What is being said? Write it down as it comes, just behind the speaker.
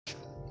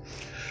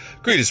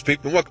Greetings,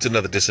 people, and welcome to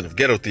another edition of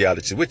Ghetto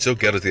Theology with your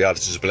Ghetto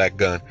Theologist, Black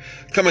Gun,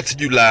 coming to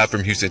you live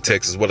from Houston,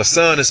 Texas, where the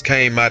sun has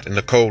came out and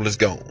the cold is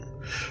gone.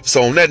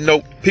 So on that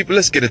note, people,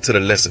 let's get into the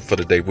lesson for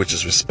the day, which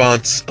is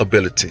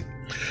responsibility.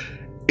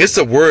 It's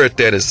a word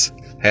that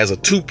has a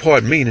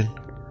two-part meaning,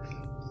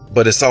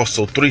 but it's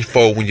also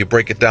threefold when you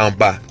break it down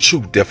by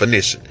true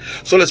definition.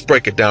 So let's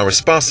break it down.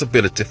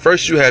 Responsibility.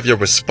 First, you have your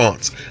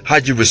response. How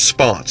you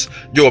respond.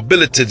 Your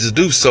ability to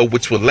do so,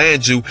 which will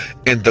land you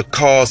in the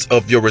cause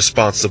of your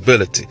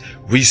responsibility.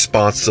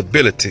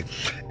 Responsibility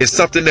is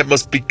something that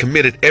must be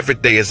committed every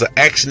day. It's an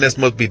action that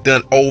must be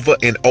done over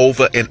and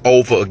over and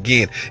over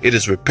again. It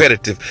is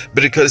repetitive,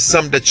 but because it's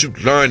something that you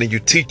learn and you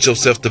teach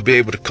yourself to be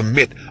able to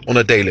commit on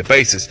a daily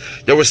basis.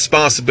 Your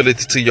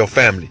responsibility to your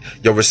family,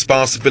 your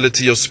responsibility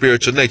to your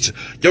spiritual nature,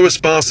 your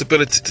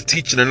responsibility to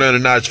teaching and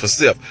learning knowledge for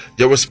self,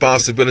 your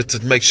responsibility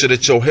to make sure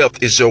that your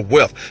health is your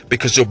wealth,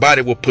 because your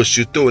body will push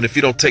you through. And if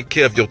you don't take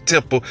care of your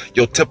temple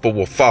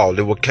will fall.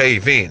 It will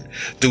cave in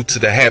due to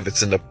the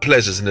habits and the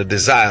pleasures and the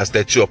desires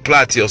that you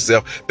apply to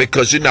yourself,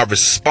 because you're not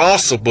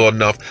responsible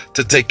enough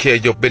to take care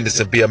of your business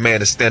and be a man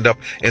and stand up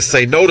and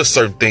say no to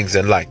certain things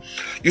in life.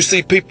 You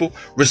see, people,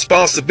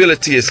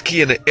 responsibility is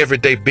key in the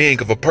everyday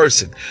being of a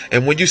person.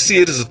 And when you see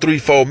it as a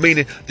threefold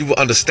meaning, you will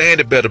understand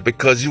it better,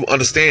 because you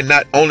understand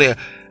not only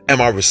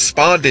am I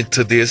responding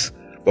to this,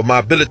 but my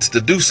ability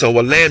to do so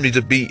will allow me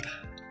to be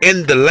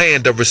in the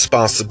land of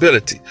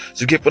responsibility.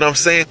 So you get what I'm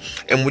saying?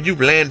 And when you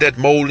land that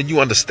mold and you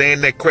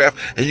understand that craft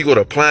and you go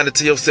to applying it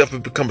to yourself,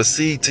 it become a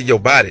seed to your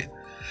body.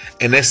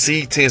 And that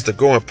seed tends to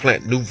grow and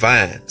plant new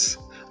vines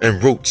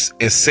and roots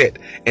and set.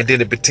 And then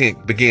it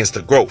begins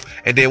to grow.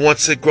 And then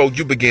once it grows,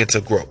 you begin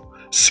to grow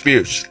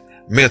spiritually,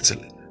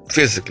 mentally,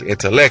 physically,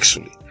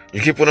 intellectually.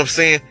 You get what I'm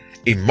saying?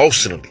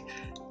 Emotionally.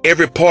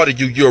 Every part of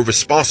you, you're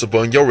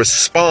responsible, and your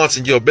response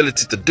and your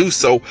ability to do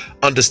so,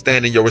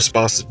 understanding your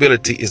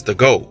responsibility, is the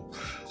goal.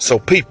 So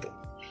people,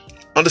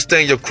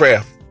 understand your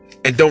craft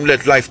and don't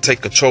let life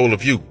take control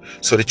of you,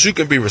 so that you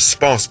can be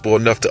responsible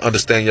enough to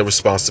understand your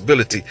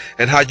responsibility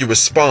and how you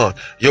respond,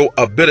 your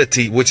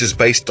ability, which is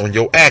based on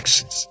your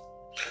actions.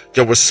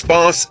 Your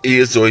response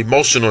is your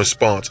emotional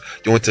response,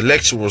 your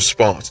intellectual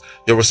response,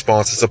 your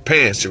response as a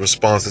parent, your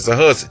response as a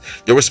husband,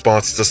 your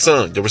response as a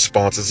son, your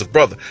response as a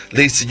brother,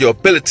 leads to your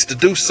ability to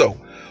do so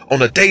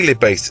on a daily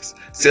basis.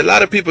 See, a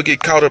lot of people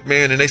get caught up,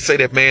 man, and they say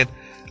that, man,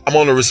 I'm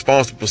only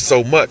responsible for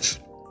so much.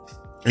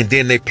 And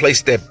then they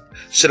place that,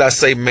 should I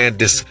say, man,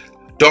 this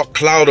dark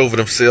cloud over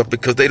themselves,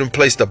 because they don't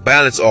place the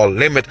balance or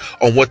limit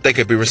on what they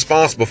can be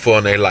responsible for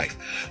in their life.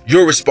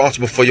 You're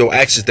responsible for your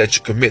actions that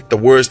you commit, the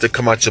words that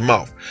come out your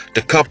mouth,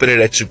 the company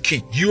that you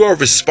keep. You are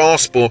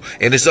responsible,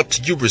 and it's up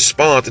to you to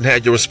respond and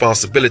have your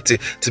responsibility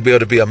to be able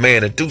to be a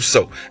man and do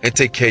so and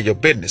take care of your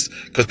business.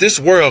 Because this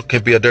world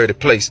can be a dirty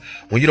place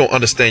when you don't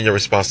understand your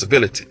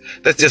responsibility.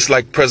 That's just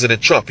like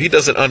President Trump. He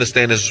doesn't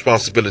understand his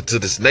responsibility to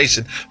this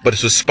nation, but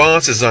his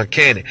response is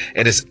uncanny,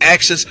 and his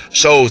actions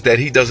shows that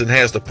he doesn't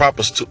have the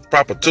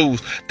proper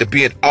tools to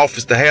be in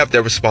office to have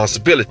that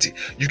responsibility.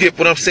 You get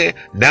what I'm saying?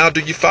 Now, do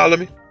you follow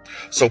me?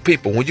 So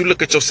people, when you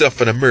look at yourself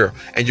in the mirror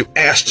and you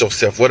ask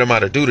yourself, what am I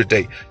to do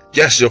today?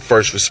 That's your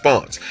first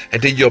response. And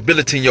then your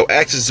ability and your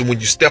actions, and when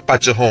you step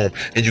out your home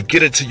and you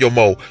get into your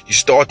mode, you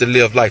start to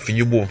live life and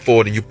you moving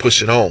forward and you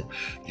push it on.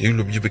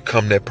 You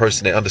become that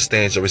person that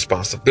understands your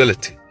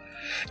responsibility.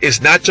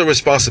 It's not your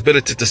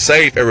responsibility to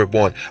save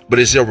everyone, but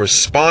it's your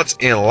response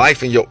in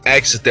life and your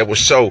actions that will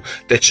show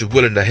that you're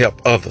willing to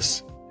help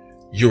others.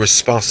 Your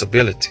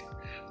responsibility.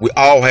 We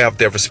all have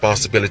that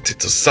responsibility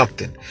to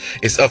something.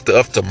 It's up to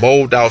us to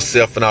mold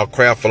ourselves and our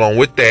craft along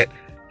with that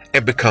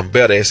and become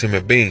better as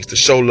human beings, to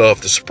show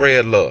love, to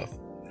spread love,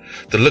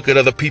 to look at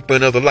other people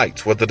in other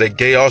lights, whether they're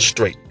gay or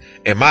straight.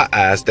 In my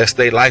eyes, that's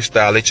their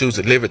lifestyle. They choose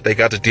to live it. They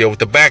got to deal with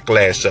the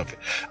backlash of it.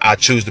 I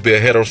choose to be a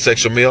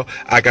heterosexual male.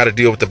 I got to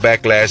deal with the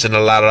backlash in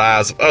a lot of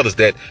eyes of others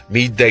that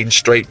me dating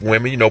straight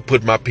women,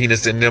 put my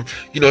penis in them.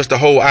 It's the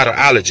whole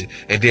ideology.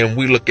 And then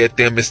we look at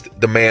them as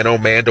the man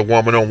on man, the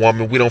woman on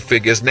woman. We don't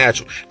figure it's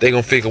natural. They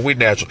gonna figure we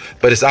natural.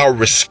 But it's our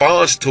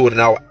response to it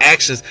and our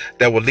actions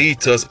that will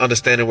lead to us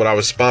understanding what our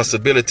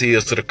responsibility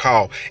is to the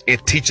call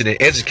and teaching and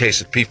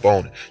education people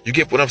on it. You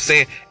get what I'm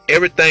saying?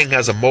 Everything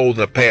has a mold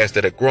in the past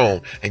that have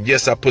grown. And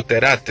yes, I put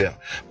that out there.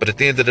 But at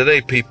the end of the day,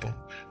 people,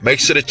 make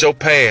sure that your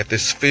path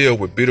is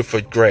filled with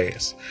beautiful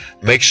grass.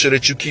 Make sure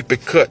that you keep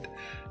it cut.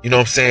 You know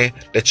what I'm saying?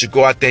 That you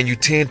go out there and you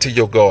tend to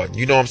your garden.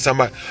 You know what I'm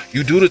talking about?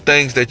 You do the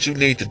things that you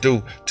need to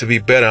do to be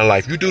better in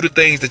life. You do the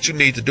things that you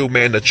need to do,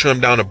 man, to trim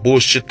down the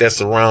bullshit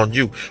that's around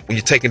you when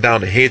you're taking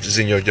down the hedges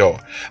in your yard.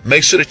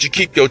 Make sure that you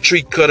keep your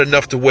tree cut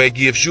enough to where it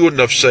gives you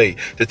enough shade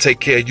to take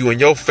care of you and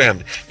your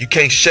family. You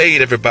can't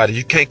shade everybody.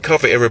 You can't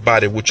cover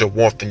everybody with your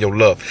warmth and your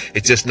love.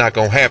 It's just not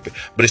going to happen.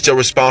 But it's your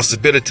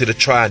responsibility to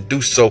try and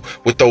do so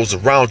with those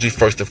around you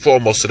first and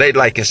foremost, so they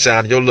light can shine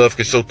and your love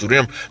can show through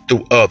them,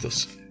 through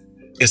others.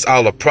 It's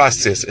all a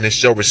process, and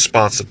it's your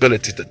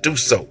responsibility to do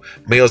so,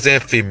 males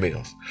and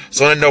females.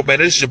 So I know, man,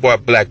 this is your boy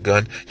Black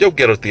Gun, your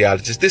Ghetto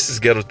Theologist. This is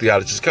Ghetto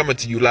Theologist coming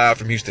to you live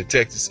from Houston,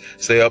 Texas.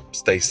 Stay up,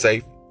 stay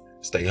safe,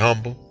 stay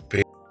humble,